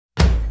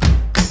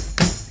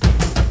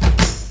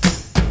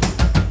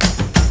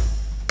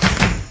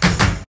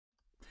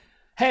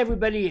Hey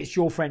everybody, it's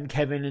your friend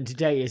Kevin, and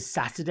today is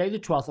Saturday, the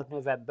 12th of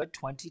November,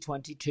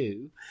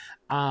 2022.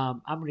 I'm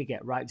going to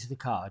get right to the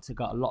cards. I've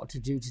got a lot to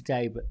do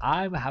today, but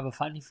I have a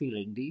funny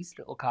feeling these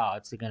little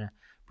cards are going to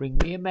bring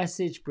me a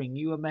message, bring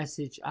you a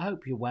message. I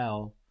hope you're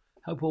well.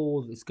 Hope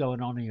all that's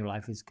going on in your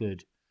life is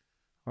good.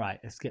 Right,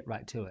 let's get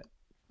right to it.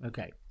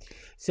 Okay,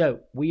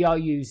 so we are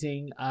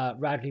using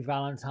Radley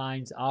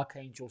Valentine's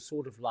Archangel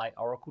Sword of Light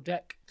Oracle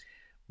deck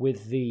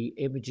with the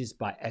images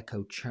by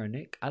Echo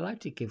Chernik. I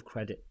like to give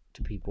credit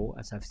to people,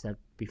 as I've said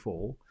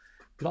before.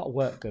 A lot of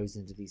work goes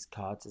into these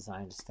cards, as I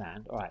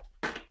understand. All right.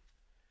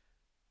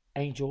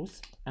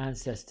 Angels,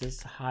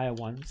 ancestors, higher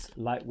ones,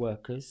 light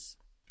workers,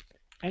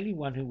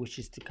 anyone who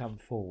wishes to come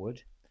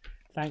forward,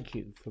 thank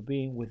you for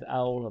being with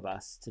all of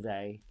us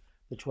today,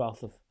 the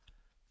 12th of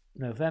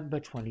November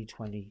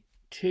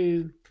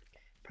 2022.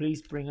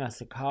 Please bring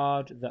us a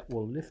card that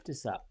will lift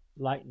us up,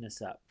 lighten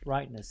us up,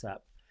 brighten us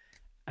up,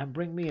 and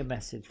bring me a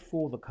message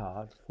for the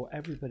card for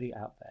everybody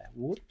out there.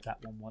 Whoop, that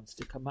one wants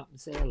to come up and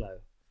say hello.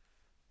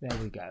 There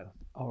we go.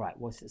 All right,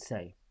 what's it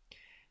say?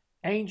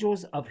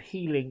 Angels of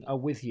healing are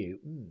with you.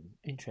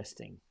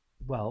 Interesting.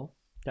 Well,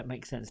 that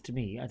makes sense to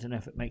me. I don't know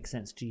if it makes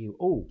sense to you.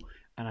 Oh,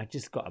 and I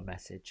just got a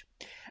message.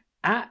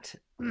 At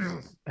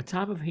a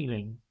time of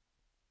healing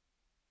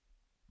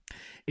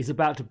is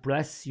about to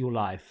bless your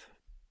life.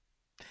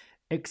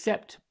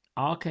 Accept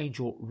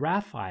Archangel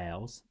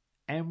Raphael's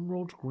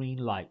emerald green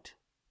light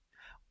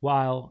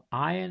while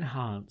I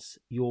enhance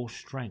your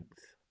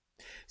strength.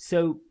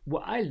 So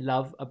what I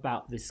love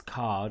about this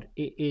card,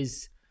 it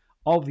is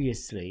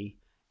obviously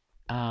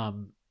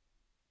probably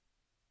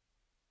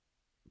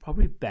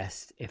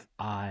best if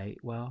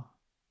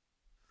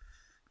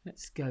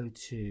let's go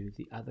to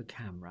the other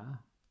camera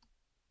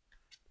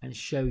and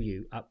show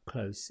you up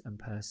close and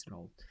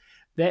personal.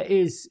 There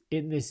is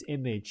in this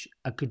image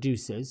a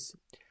caduceus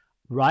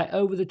right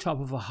over the top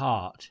of a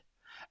heart.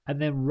 And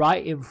then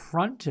right in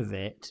front of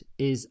it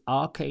is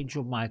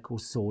Archangel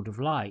Michael's Sword of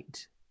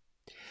Light.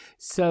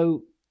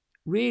 So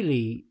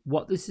really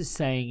what this is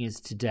saying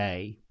is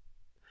today,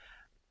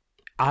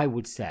 I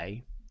would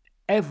say,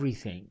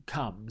 everything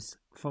comes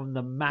from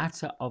the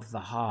matter of the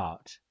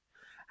heart.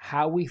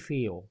 How we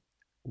feel,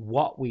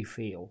 what we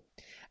feel.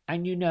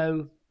 And you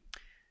know,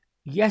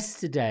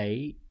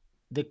 yesterday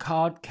the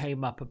card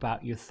came up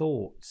about your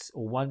thoughts,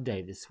 or one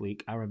day this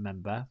week, I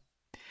remember.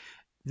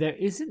 There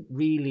isn't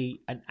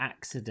really an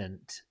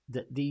accident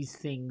that these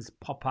things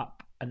pop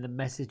up and the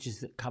messages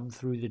that come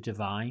through the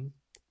divine.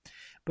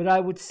 But I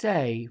would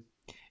say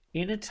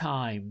in a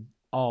time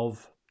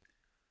of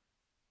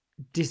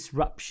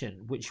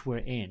disruption, which we're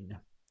in,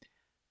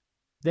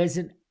 there's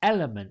an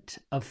element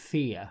of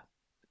fear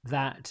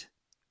that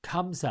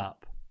comes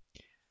up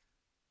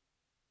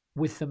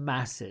with the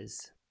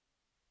masses.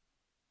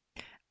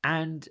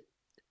 And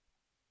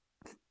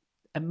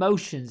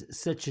emotions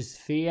such as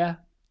fear,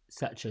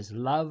 such as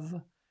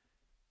love,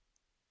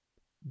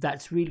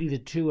 that's really the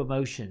two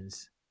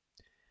emotions.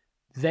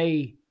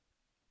 They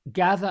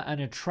gather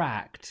and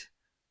attract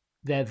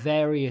their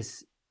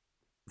various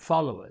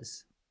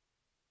followers.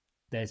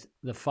 There's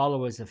the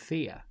followers of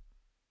fear,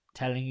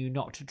 telling you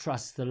not to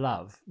trust the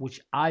love,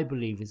 which I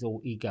believe is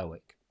all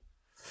egoic.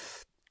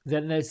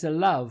 Then there's the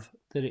love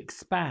that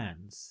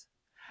expands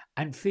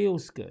and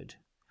feels good.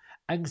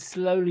 And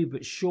slowly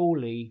but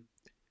surely,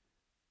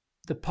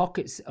 the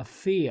pockets of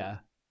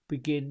fear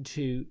begin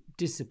to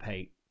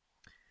dissipate.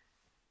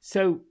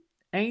 So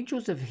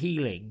angels of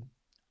healing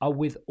are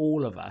with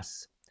all of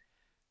us.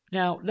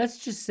 Now, let's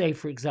just say,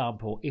 for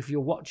example, if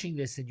you're watching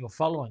this and you're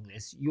following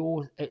this,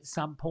 you're at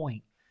some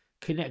point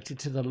connected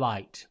to the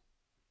light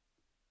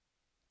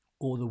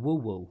or the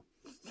woo-woo.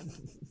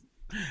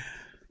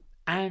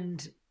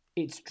 And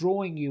it's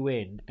drawing you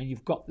in, and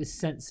you've got this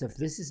sense of,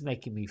 this is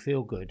making me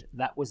feel good.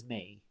 That was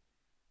me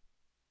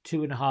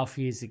 2.5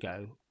 years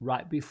ago,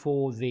 right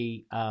before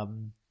the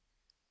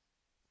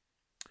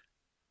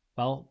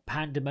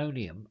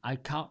pandemonium. I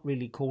can't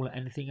really call it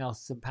anything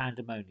else than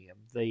pandemonium.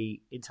 The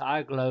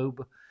entire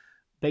globe,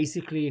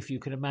 basically, if you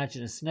can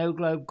imagine a snow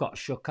globe, got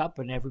shook up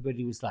and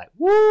everybody was like,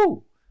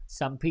 woo!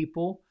 Some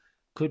people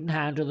couldn't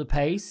handle the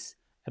pace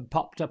and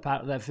popped up out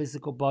of their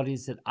physical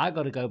bodies and I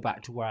got to go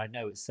back to where I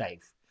know it's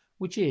safe,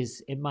 which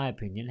is, in my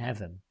opinion,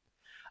 heaven.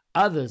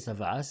 Others of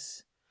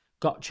us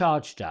got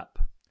charged up.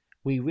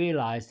 We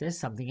realized there's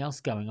something else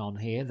going on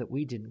here that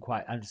we didn't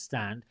quite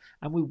understand,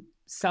 and we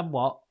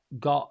somewhat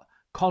got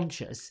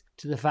conscious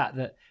to the fact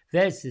that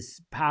there's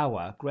this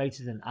power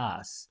greater than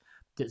us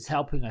that's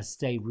helping us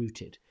stay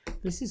rooted.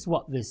 This is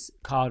what this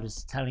card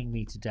is telling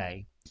me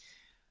today.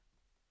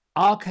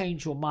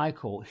 Archangel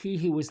Michael, he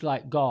who was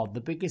like God, the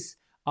biggest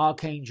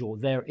archangel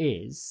there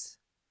is,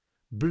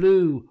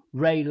 blue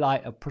ray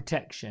light of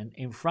protection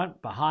in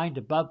front, behind,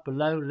 above,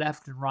 below,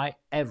 left and right,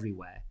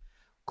 everywhere.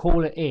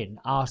 Call it in,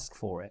 ask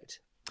for it.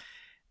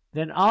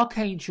 Then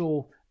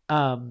Archangel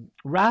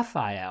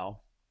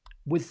Raphael,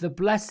 with the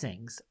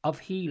blessings of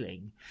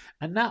healing.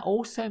 And that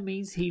also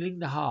means healing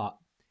the heart,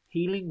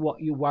 healing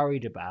what you're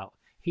worried about,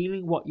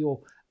 healing what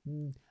you're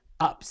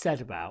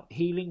upset about,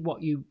 healing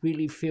what you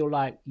really feel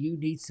like you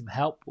need some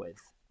help with.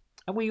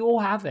 And we all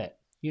have it,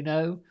 you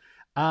know.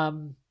 I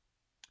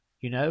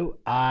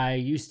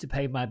used to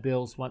pay my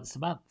bills once a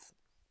month,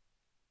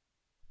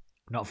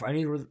 not for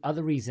any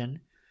other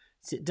reason.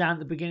 Sit down at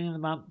the beginning of the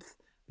month,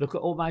 look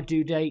at all my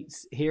due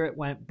dates. Here it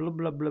went, blub,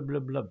 blub, blub,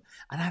 blub, blub.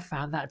 And I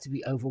found that to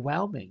be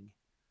overwhelming.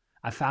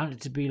 I found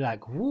it to be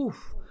like,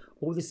 woof,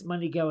 all this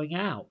money going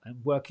out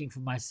and working for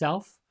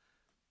myself.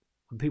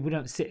 When people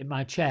don't sit in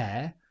my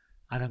chair,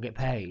 I don't get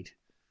paid.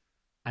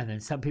 And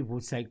then some people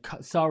would say,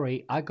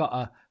 sorry, I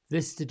got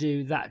this to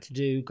do, that to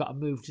do, got to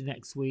move to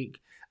next week.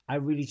 I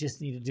really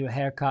just need to do a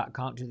haircut,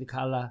 can't do the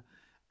colour.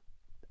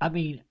 I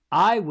mean,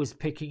 I was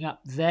picking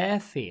up their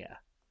fear.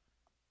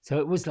 So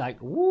it was like,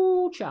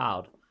 woo,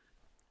 child.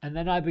 And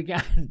then I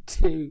began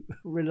to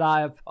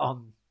rely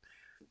upon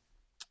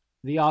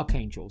the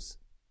archangels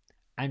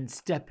and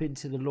step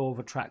into the law of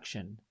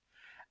attraction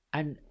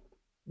and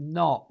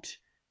not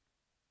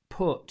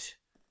put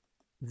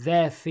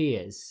their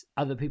fears,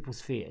 other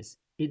people's fears,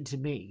 into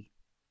me.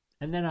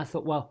 And then I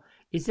thought, well,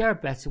 is there a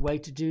better way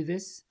to do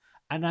this?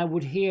 And I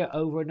would hear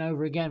over and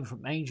over again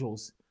from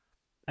angels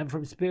and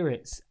from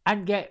spirits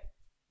and get,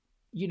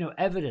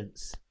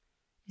 evidence.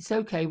 It's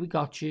okay, we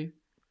got you.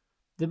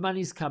 The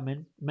money's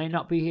coming. May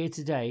not be here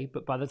today,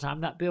 but by the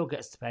time that bill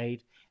gets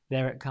paid,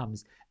 there it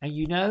comes. And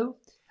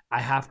I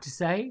have to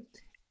say,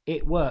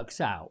 it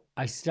works out.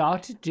 I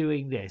started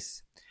doing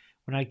this.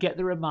 When I get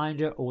the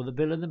reminder or the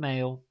bill in the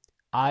mail,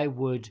 I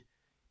would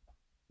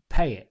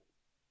pay it.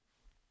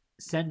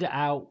 Send it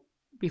out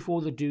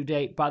before the due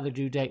date, by the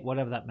due date,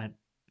 whatever that meant.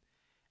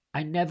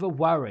 I never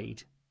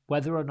worried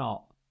whether or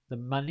not the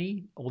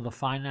money or the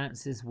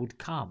finances would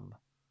come.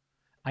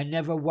 I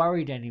never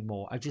worried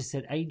anymore. I just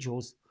said,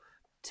 angels,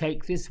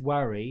 take this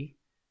worry,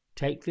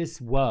 take this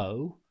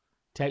woe,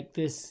 take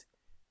this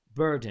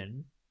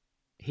burden,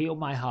 heal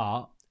my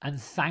heart, and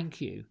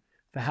thank you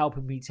for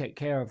helping me take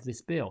care of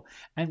this bill.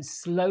 And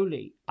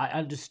slowly I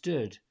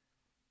understood.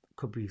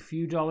 Could be a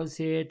few dollars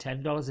here,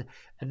 $10,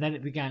 and then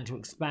it began to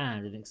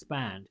expand and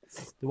expand.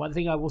 The one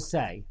thing I will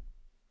say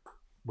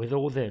with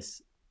all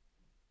this,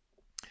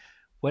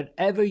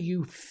 whenever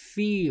you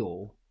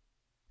feel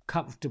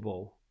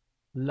comfortable,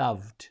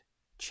 loved,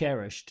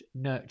 cherished,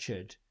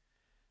 nurtured,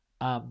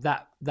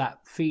 that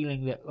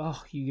feeling that,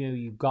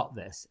 you've got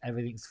this,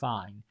 everything's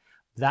fine,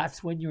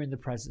 that's when you're in the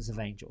presence of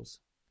angels.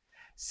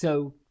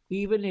 So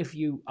even if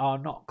you are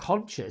not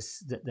conscious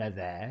that they're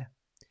there,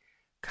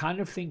 kind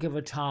of think of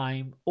a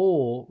time,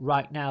 or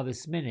right now,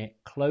 this minute,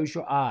 close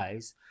your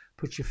eyes,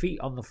 put your feet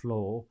on the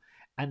floor,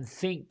 and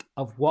think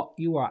of what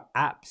you are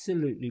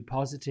absolutely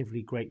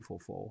positively grateful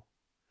for.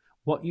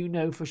 What you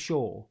know for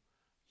sure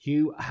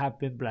you have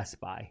been blessed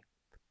by.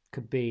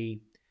 Could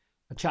be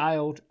a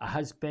child, a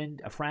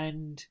husband, a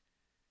friend,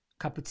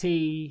 cup of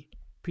tea,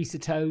 piece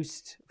of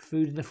toast,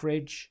 food in the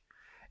fridge.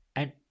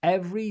 And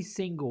every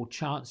single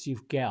chance you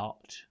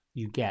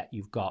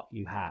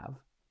have,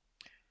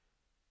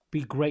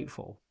 be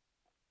grateful.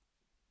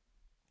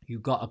 You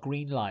got a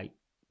green light.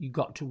 You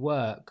got to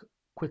work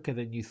quicker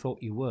than you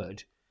thought you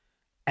would.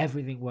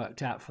 Everything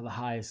worked out for the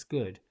highest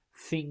good.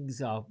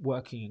 Things are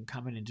working and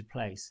coming into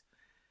place.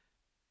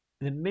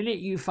 The minute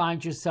you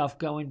find yourself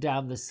going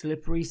down the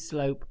slippery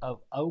slope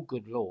of, oh,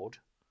 good Lord,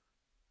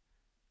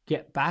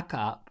 get back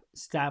up,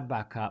 stand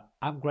back up.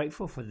 I'm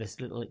grateful for this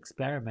little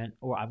experiment,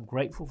 or I'm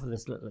grateful for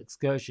this little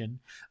excursion,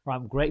 or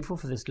I'm grateful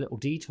for this little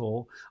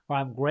detour, or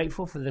I'm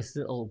grateful for this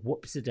little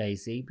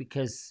whoopsie-daisy,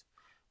 because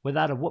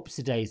without a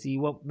whoopsie-daisy,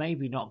 you won't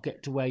maybe not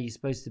get to where you're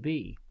supposed to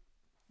be.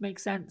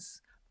 Makes sense?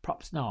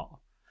 Props not.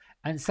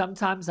 And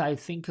sometimes I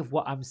think of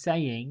what I'm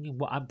saying and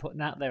what I'm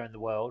putting out there in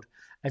the world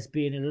as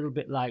being a little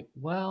bit like,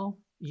 well,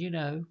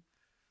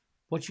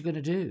 what you going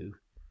to do?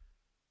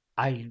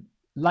 I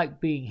like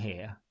being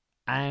here,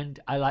 and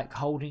I like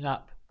holding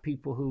up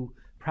people who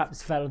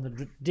perhaps fell in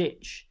the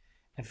ditch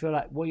and feel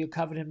like, well, you're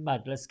covered in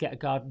mud. Let's get a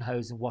garden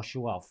hose and wash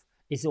you off.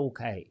 It's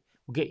okay.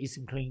 We'll get you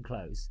some clean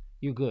clothes.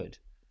 You're good.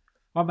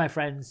 All right, my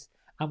friends,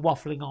 I'm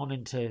waffling on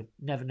into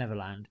Never Never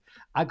Land.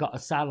 I got a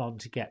salon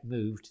to get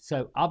moved,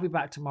 so I'll be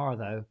back tomorrow,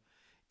 though.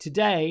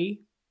 Today,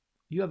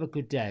 you have a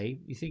good day.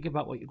 You think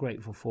about what you're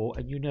grateful for,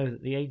 and you know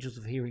that the angels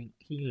of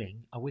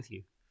healing are with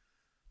you.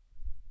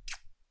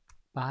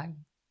 Bye.